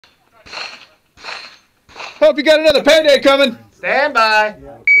Hope you got another payday coming. Stand by.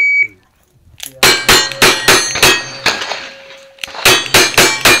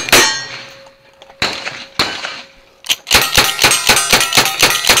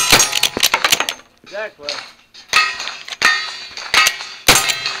 Exactly.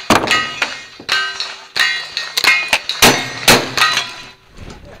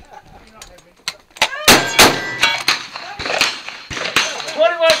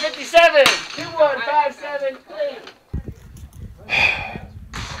 $21.57. 2157. Clean.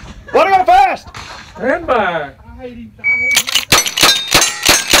 What are going fast? Stand by.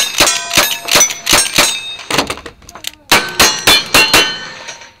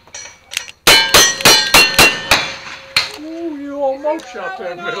 Ooh, you almost shot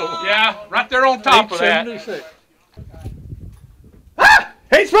that middle. Yeah, right there on top of that. 876. Ah!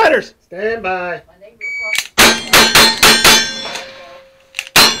 Hey, spiders! Stand by.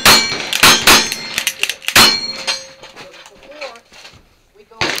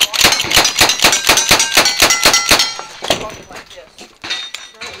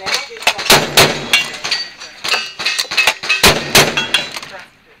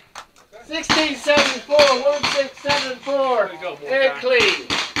 1674, 1674. And clean.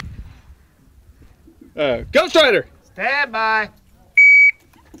 Ghost Rider! Stand by.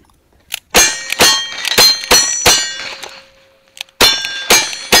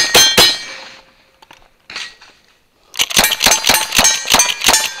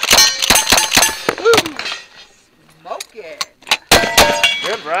 Smoking.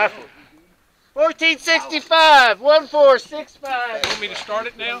 Good rifle. 1465, 1465. Want me to start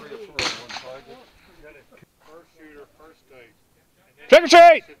it now? First shooter, first stage. Trick or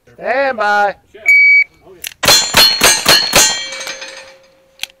treat! Stand by. Oh, yeah.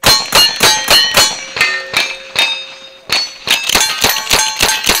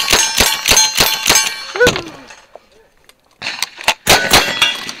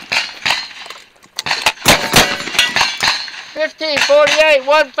 $15.48,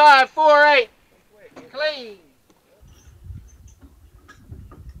 1548. Clean.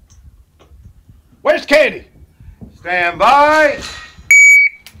 Where's Candy? Stand by.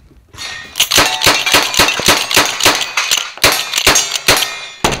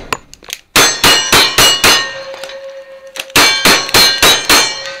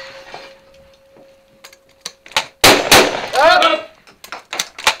 Up.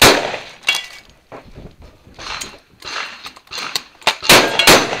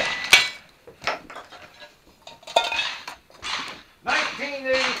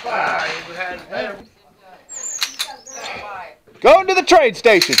 Going to the trade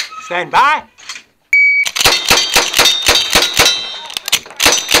station. Stand by.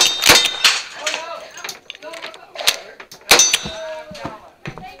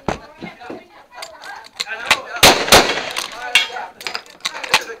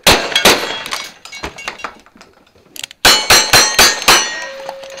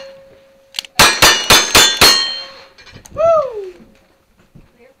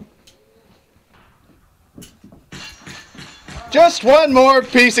 Just one more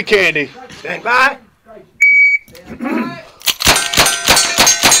piece of candy. Stand by.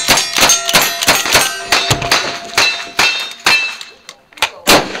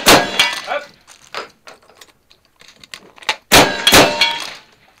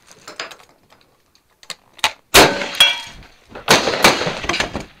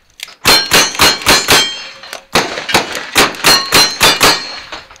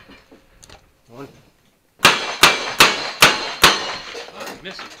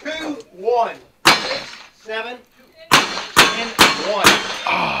 Missing. 2, 1, 6, 7, and 1.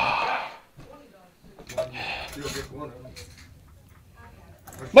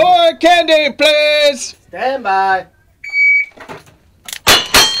 More candy, please! Stand by.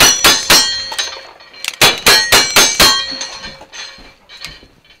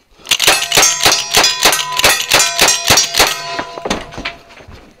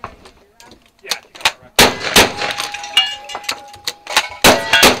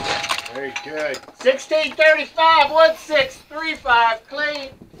 Very good. 1635, 1635, clean.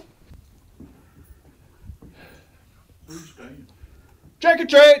 Trick or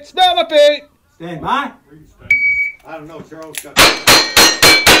treat, smell my feet! Stand by. I don't know, Charles got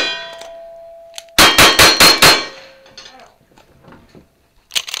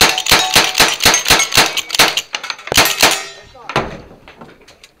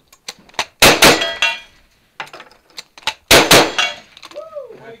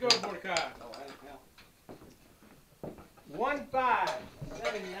Way to go, Mordecai.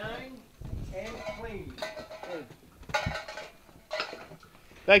 1579 and clean.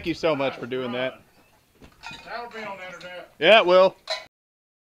 Thank you so much for doing that. That'll be on the internet. Yeah, it will.